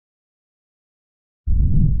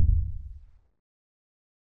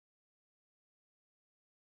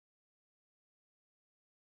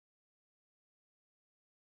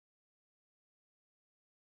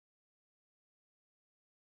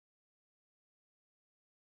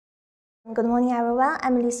Good morning, everyone.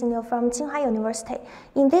 I'm Lixin from Tsinghua University.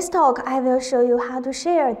 In this talk, I will show you how to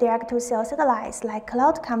share direct-to-cell satellites like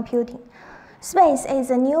cloud computing. Space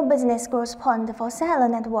is a new business growth point for cellular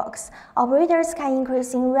networks. Operators can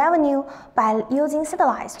increase in revenue by using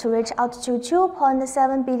satellites to reach out to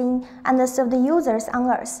 2.7 billion underserved users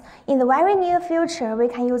on Earth. In the very near future, we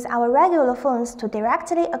can use our regular phones to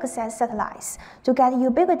directly access satellites to get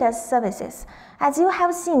ubiquitous services. As you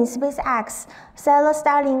have seen, SpaceX cellular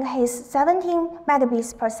Starlink has 17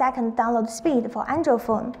 megabits per second download speed for Android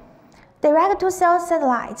phone. Direct-to-cell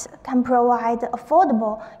satellites can provide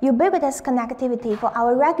affordable, ubiquitous connectivity for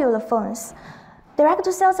our regular phones.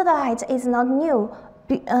 Direct-to-cell satellite is not new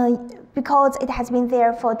because it has been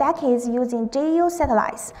there for decades using GEO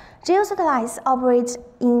satellites. GEO satellites operate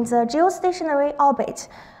in the geostationary orbit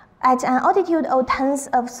at an altitude of tens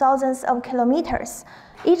of thousands of kilometers.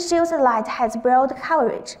 Each GEO satellite has broad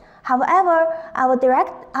coverage. However,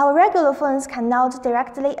 our regular phones cannot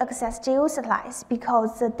directly access GEO satellites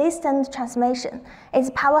because the distant transmission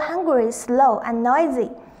is power-hungry, slow, and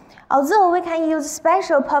noisy. Although we can use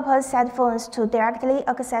special purpose set phones to directly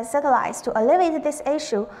access satellites to alleviate this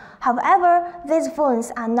issue, however, these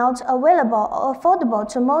phones are not available or affordable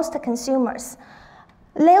to most consumers.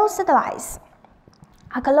 LEO satellites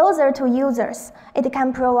are closer to users. It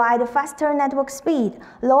can provide faster network speed,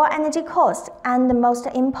 lower energy cost, and most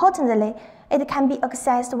importantly, it can be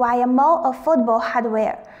accessed via more affordable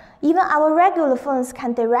hardware. Even our regular phones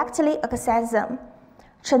can directly access them.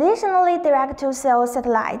 Traditionally, direct-to-cell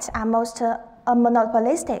satellites are most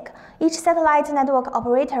monopolistic. Each satellite network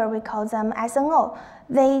operator, we call them SNO,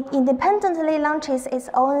 they independently launches its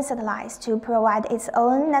own satellites to provide its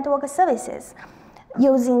own network services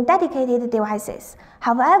using dedicated devices.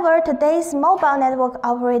 However, today's mobile network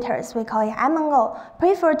operators, we call it MNO,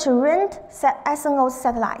 prefer to rent SNO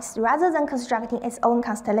satellites rather than constructing its own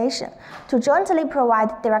constellation to jointly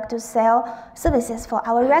provide direct-to-cell services for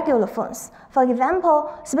our regular phones. For example,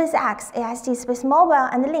 SpaceX, AST Space Mobile,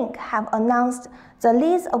 and Link have announced the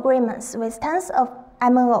lease agreements with tens of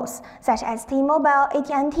MNOs, such as T-Mobile,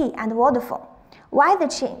 AT&T, and Vodafone. Why the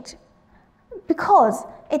change? Because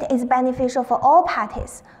it is beneficial for all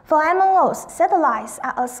parties. For MNOs, satellites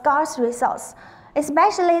are a scarce resource.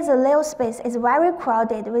 Especially the LEO space is very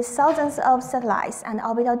crowded with thousands of satellites and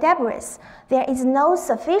orbital debris. There is no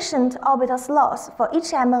sufficient orbital slots for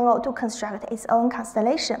each MNO to construct its own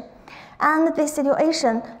constellation. And this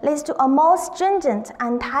situation leads to a more stringent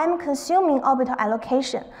and time-consuming orbital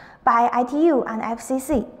allocation by ITU and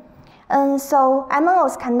FCC. So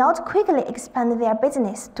MNOs cannot quickly expand their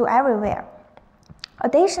business to everywhere.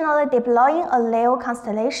 Additionally, deploying a LEO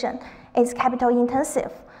constellation is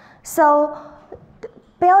capital-intensive. So,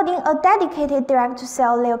 building a dedicated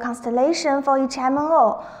direct-to-cell LEO constellation for each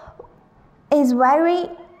MNO is very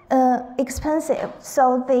expensive,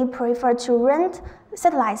 so they prefer to rent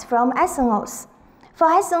satellites from SNOs. For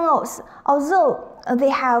SNOs, although they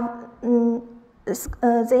have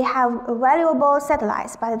valuable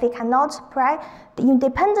satellites, but they cannot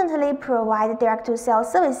independently provide direct-to-cell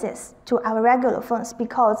services to our regular phones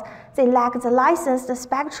because they lack the licensed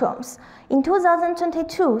spectrums. In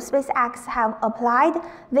 2022, SpaceX have applied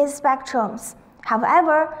these spectrums.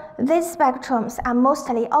 However, these spectrums are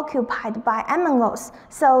mostly occupied by MNOs,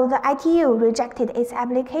 so the ITU rejected its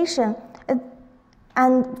application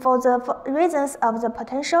and for the reasons of the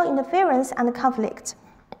potential interference and conflict.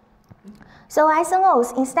 So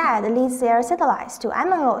SNOs instead lease their satellites to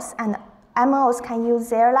MNOs, and MNOs can use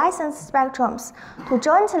their licensed spectrums to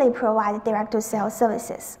jointly provide direct-to-cell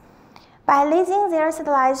services. By leasing their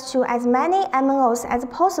satellites to as many MNOs as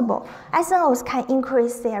possible, SNOs can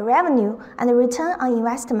increase their revenue and return on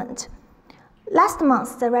investment. Last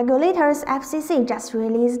month, the regulators FCC just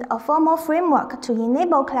released a formal framework to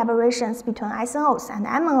enable collaborations between SNOs and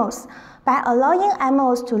MNOs by allowing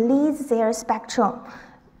MNOs to lease their spectrum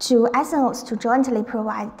to SNOs to jointly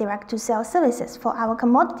provide direct-to-cell services for our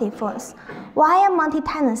commodity phones. Via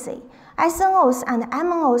multi-tenancy, SNOs and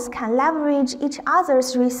MNOs can leverage each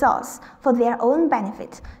other's resource for their own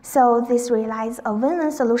benefit, so this relies a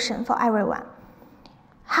win-win solution for everyone.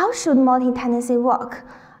 How should multi-tenancy work?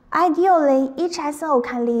 Ideally, each SNO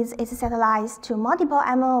can lease its satellites to multiple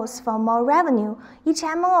MNOs for more revenue. Each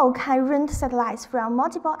MNO can rent satellites from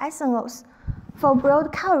multiple SNOs for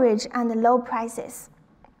broad coverage and low prices.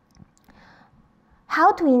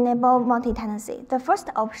 How to enable multi-tenancy? The first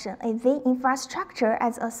option is the infrastructure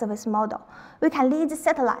as a service model. We can lease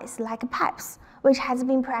satellites like pipes, which has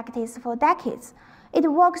been practiced for decades. It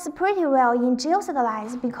works pretty well in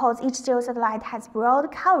geosatellites because each geosatellite has broad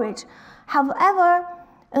coverage. However,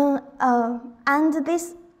 and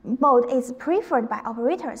this mode is preferred by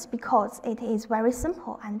operators because it is very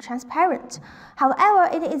simple and transparent. However,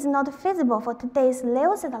 it is not feasible for today's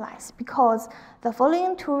LEO satellites because the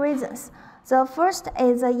following two reasons. The first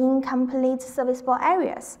is the incomplete serviceable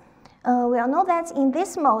areas. We all know that in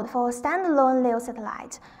this mode, for a standalone LEO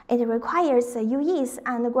satellite, it requires the UEs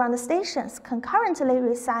and ground stations concurrently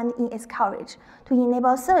reside in its coverage to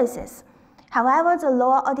enable services. However, the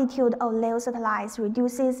lower altitude of LEO satellites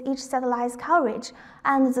reduces each satellite's coverage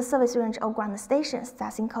and the service range of ground stations,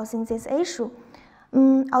 thus causing this issue.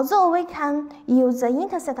 Although we can use the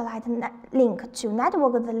inter-satellite link to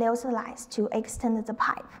network the LEO satellites to extend the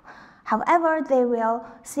pipe, however, they will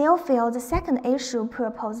still feel the second issue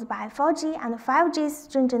proposed by 4G and 5G's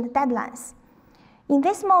stringent deadlines. In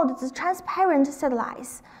this mode, the transparent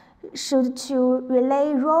satellites should to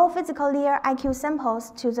relay raw physical layer IQ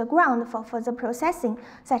samples to the ground for further processing,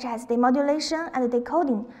 such as demodulation and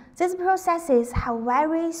decoding. These processes have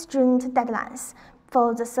very stringent deadlines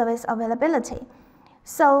for the service availability.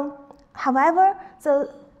 So, however,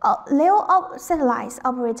 the LEO satellites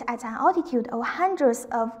operate at an altitude of hundreds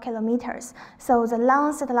of kilometers, so the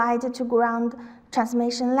long satellite-to-ground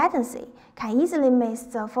transmission latency can easily miss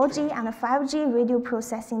the 4G and 5G radio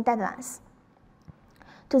processing deadlines.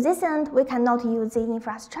 To this end, we cannot use the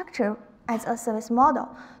infrastructure as a service model.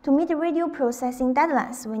 To meet radio processing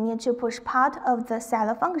deadlines, we need to push part of the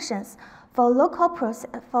cellular functions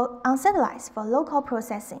on satellites for local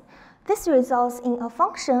processing. This results in a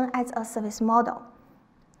function as a service model.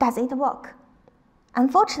 Does it work?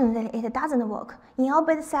 Unfortunately, it doesn't work.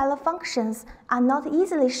 In-orbit cellular functions are not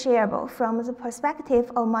easily shareable from the perspective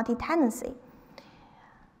of multi-tenancy.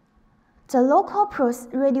 The local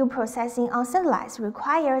radio processing on satellites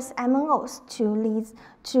requires MNOs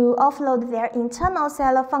to offload their internal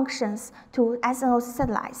cellular functions to SNOs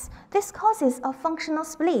satellites. This causes a functional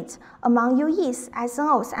split among UEs,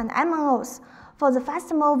 SNOs, and MNOs. For the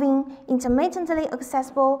fast-moving, intermittently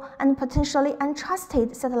accessible, and potentially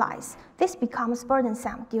untrusted satellites, this becomes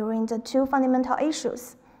burdensome during the two fundamental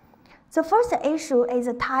issues. The first issue is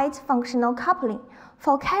a tight functional coupling.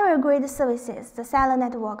 For carrier-grade services, the cellular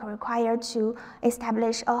network required to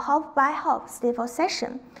establish a hop-by-hop stateful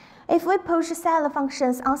session. If we push cellular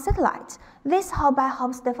functions on satellite, this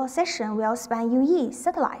hop-by-hop stateful session will span UE,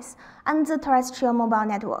 satellites, and the terrestrial mobile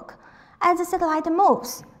network. As the satellite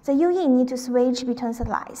moves, the UE need to switch between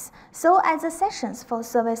satellites, so as the sessions for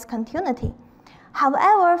service continuity.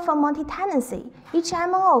 However, for multi-tenancy, each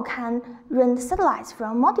MNO can rent satellites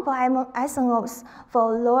from multiple SNOs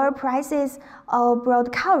for lower prices or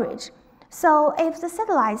broad coverage. So if the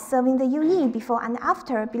satellites serving the UE before and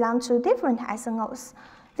after belong to different SNOs,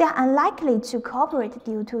 they are unlikely to cooperate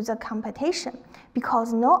due to the competition,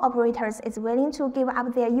 because no operators is willing to give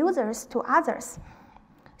up their users to others.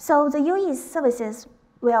 So the UE services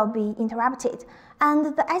will be interrupted, and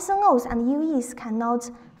the SNOs and UEs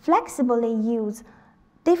cannot flexibly use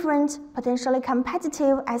different, potentially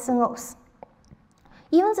competitive SNOs.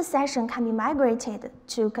 Even the session can be migrated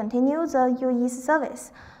to continue the UE's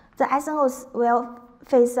service. The SNOs will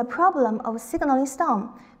face the problem of signaling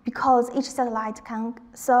storm because each satellite can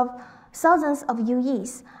serve thousands of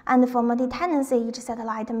UEs, and for multi-tenancy, each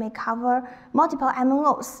satellite may cover multiple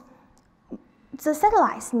MNOs. The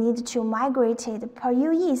satellites need to migrate per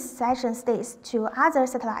UE session states to other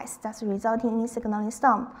satellites, thus resulting in signaling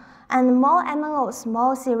storm, and more MNOs,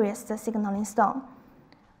 more serious the signaling storm.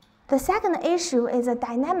 The second issue is a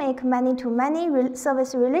dynamic many-to-many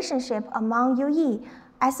service relationship among UE,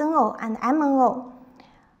 SNO, and MNO.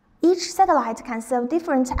 Each satellite can serve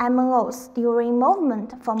different MNOs during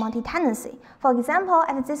movement for multi-tenancy. For example,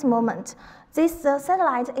 at this moment, this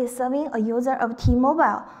satellite is serving a user of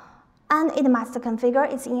T-Mobile, and it must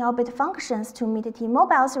configure its in-orbit functions to meet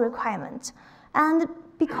T-Mobile's requirement. And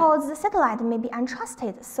because the satellite may be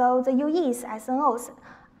untrusted, so the UEs, SNOs,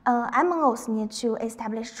 MNOs need to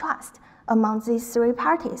establish trust among these three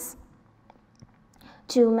parties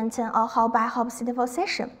to maintain a hop-by-hop stateful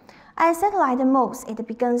session. As satellite moves, it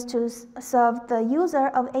begins to serve the user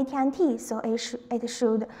of AT&T, so it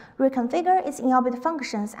should reconfigure its in-orbit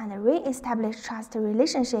functions and re-establish trust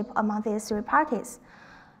relationship among these three parties.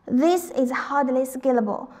 This is hardly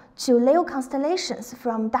scalable to LEO constellations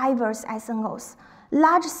from diverse SNOs.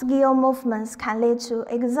 Large-scale movements can lead to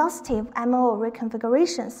exhaustive MNO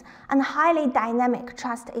reconfigurations and highly dynamic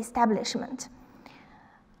trust establishment.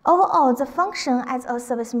 Overall, the function as a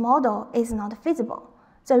service model is not feasible.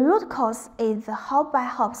 The root cause is the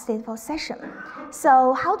hop-by-hop stateful session.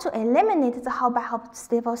 So how to eliminate the hop-by-hop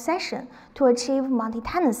stateful session to achieve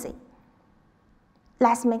multi-tenancy?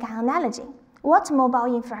 Let's make an analogy. What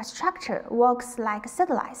mobile infrastructure works like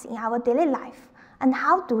satellites in our daily life? and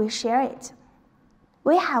how do we share it?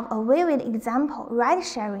 We have a vivid example, ride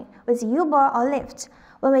sharing with Uber or Lyft.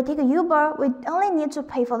 When we take Uber, we only need to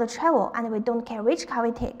pay for the travel and we don't care which car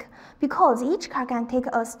we take because each car can take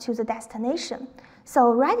us to the destination.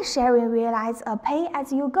 So ride sharing realizes a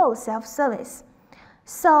pay-as-you-go self-service.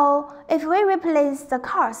 So if we replace the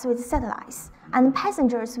cars with satellites and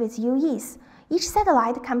passengers with UEs, each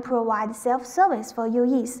satellite can provide self-service for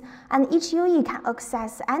UEs, and each UE can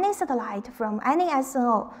access any satellite from any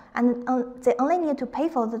SNO, and they only need to pay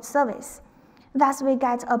for the service. Thus, we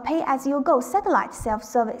get a pay-as-you-go satellite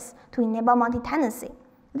self-service to enable multi-tenancy.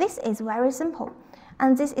 This is very simple,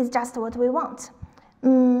 and this is just what we want.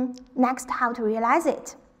 Next, how to realize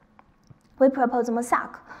it? We propose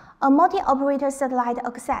MOSAIC, a multi-operator satellite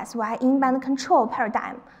access via in-band control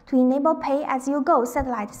paradigm to enable pay-as-you-go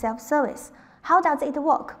satellite self-service. How does it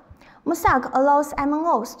work? MOSAIC allows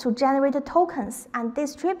MNOs to generate tokens and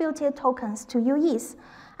distribute tokens to UEs,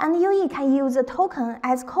 and UE can use the token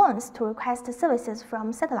as coins to request services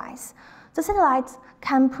from satellites. The satellites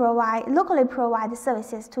can locally provide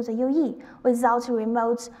services to the UE without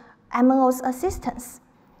remote MNO's assistance.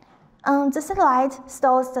 The satellite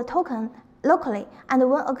stores the token locally, and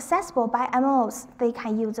when accessible by MNOs, they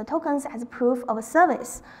can use the tokens as proof of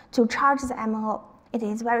service to charge the MNO. It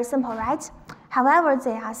is very simple, right? However,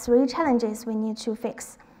 there are 3 challenges we need to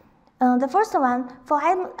fix. The first one, for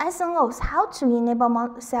SNOs, how to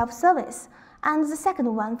enable self-service. And the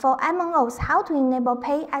second one, for MNOs, how to enable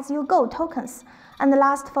pay-as-you-go tokens. And the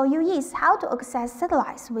last, for UEs, how to access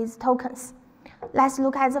satellites with tokens. Let's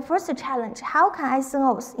look at the first challenge. How can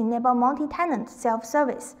SNOs enable multi-tenant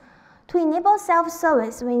self-service? To enable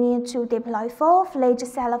self-service, we need to deploy full-fledged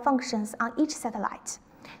cellular functions on each satellite.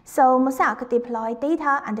 So MOSAIC deploys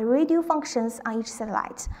data and radio functions on each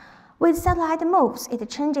satellite. With satellite moves, it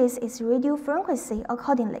changes its radio frequency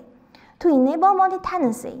accordingly. To enable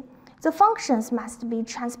multi-tenancy, the functions must be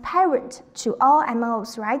transparent to all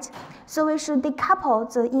MNOs, right? So we should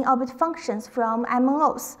decouple the in-orbit functions from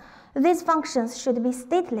MNOs. These functions should be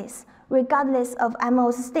stateless, regardless of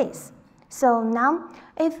MNO's states. So now,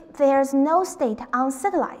 if there's no state on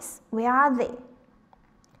satellites, where are they?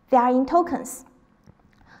 They are in tokens.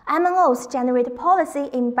 MNOs generate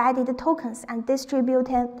policy-embedded tokens and distribute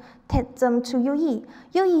them to UE.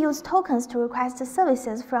 UE use tokens to request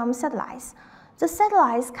services from satellites. The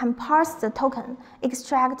satellites can parse the token,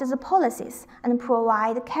 extract the policies, and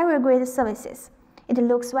provide carrier-grade services. It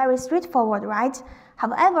looks very straightforward, right?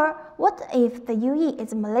 However, what if the UE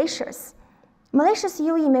is malicious? Malicious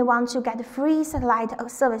UE may want to get free satellite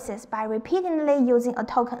services by repeatedly using a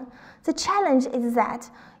token. The challenge is that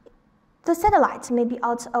the satellite may be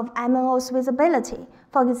out of MNO's visibility.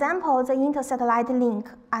 For example, the inter-satellite link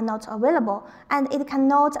are not available, and it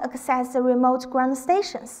cannot access the remote ground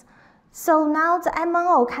stations. So now the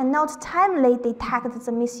MNO cannot timely detect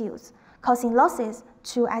the misuse, causing losses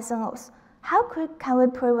to SNOs. How can we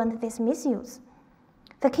prevent this misuse?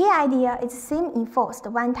 The key idea is SIM-enforced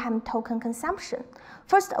one-time token consumption.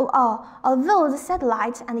 First of all, although the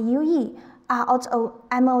satellite and UE are out of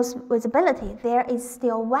MNO's visibility, there is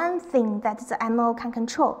still one thing that the MNO can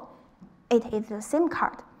control. It is the SIM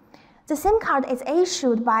card. The SIM card is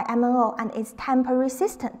issued by MNO and is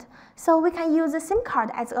tamper-resistant, so we can use the SIM card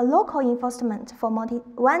as a local enforcement for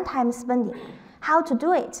one-time spending. How to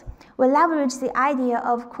do it? We leverage the idea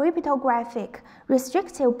of cryptographic,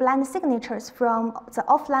 restrictive blind signatures from the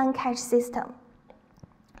offline cache system.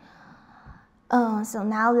 So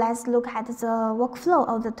now let's look at the workflow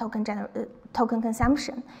of the token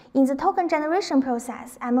consumption. In the token generation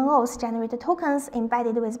process, MNOs generate tokens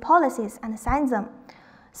embedded with policies and assign them.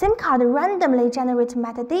 SIM card randomly generates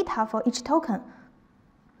metadata for each token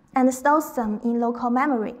and stores them in local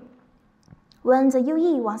memory. When the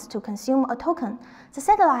UE wants to consume a token, the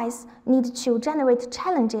satellites need to generate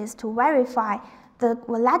challenges to verify the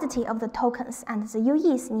validity of the tokens, and the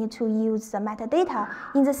UEs need to use the metadata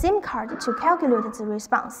in the SIM card to calculate the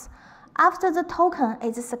response. After the token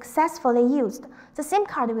is successfully used, the SIM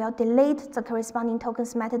card will delete the corresponding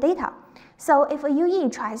token's metadata. So if a UE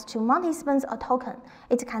tries to multi-spend a token,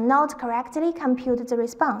 it cannot correctly compute the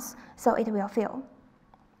response, so it will fail.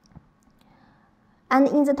 And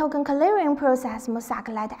in the token clearing process, MOSAIC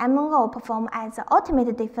let MNO perform as the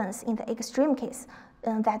ultimate defense in the extreme case.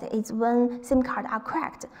 That is when SIM cards are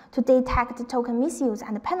cracked, to detect token misuse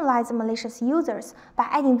and penalize malicious users by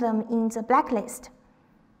adding them in the blacklist.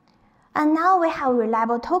 And now we have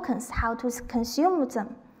reliable tokens, how to consume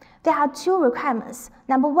them. There are 2 requirements.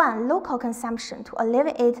 Number 1, local consumption to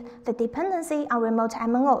alleviate the dependency on remote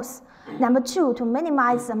MNOs. Number 2, to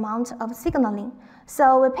minimize the amount of signaling.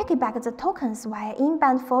 So we piggyback the tokens via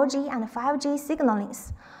in-band 4G and 5G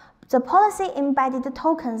signalings. The policy embedded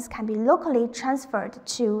tokens can be locally transferred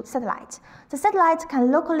to satellite. The satellite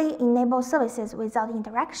can locally enable services without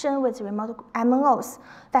interaction with remote MNOs,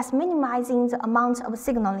 thus minimizing the amount of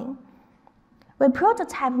signaling. We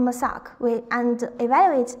prototype MOSAIC and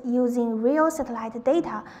evaluate using real satellite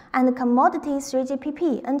data and commodity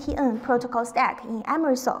 3GPP NTN protocol stack in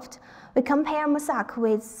EmerySoft. We compare MOSAIC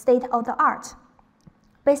with state-of-the-art.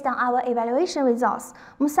 Based on our evaluation results,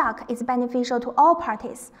 MOSAIC is beneficial to all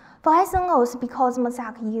parties. For SNOs, because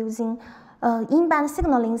MOSAIC using in-band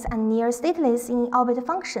signalings and near stateless in-orbit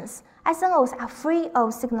functions, SNOs are free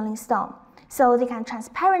of signaling storm, so they can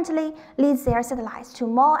transparently lead their satellites to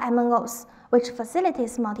more MNOs, which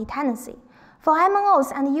facilitates multi-tenancy. For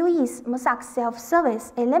MNOs and UEs, MOSAIC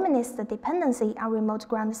self-service eliminates the dependency on remote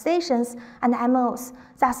ground stations and MNOs,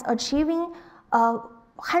 thus achieving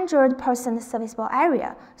 100% serviceable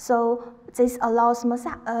area. So this allows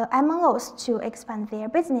MNOs to expand their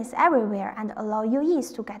business everywhere and allow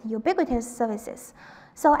UEs to get ubiquitous services.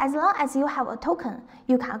 So as long as you have a token,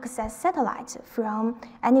 you can access satellite from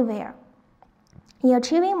anywhere. In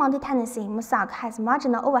achieving multi-tenancy, MOSAIC has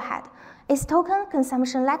marginal overhead. Its token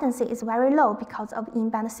consumption latency is very low because of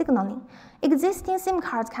in-band signaling. Existing SIM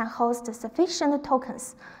cards can host sufficient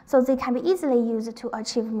tokens, so they can be easily used to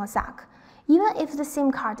achieve MOSAIC. Even if the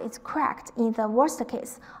SIM card is cracked in the worst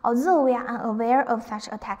case, although we are unaware of such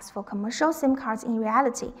attacks for commercial SIM cards in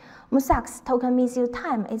reality, MOSAIC's token misuse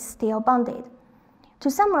time is still bounded. To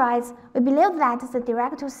summarize, we believe that the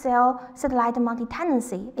direct-to-cell satellite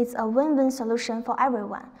multi-tenancy is a win-win solution for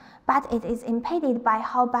everyone, but it is impeded by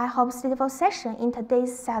hop-by-hop stateful session in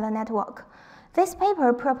today's cellular network. This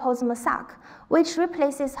paper proposes MOSAIC, which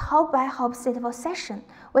replaces hop-by-hop stateful session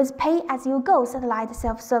with pay-as-you-go satellite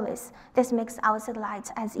self-service. This makes our satellite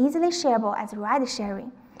as easily shareable as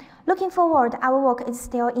ride-sharing. Looking forward, our work is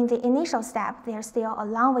still in the initial step. There's still a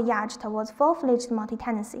long voyage towards full-fledged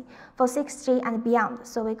multi-tenancy for 6G and beyond,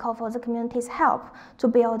 so we call for the community's help to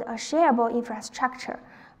build a shareable infrastructure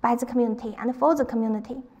by the community and for the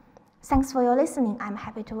community. Thanks for your listening. I'm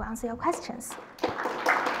happy to answer your questions.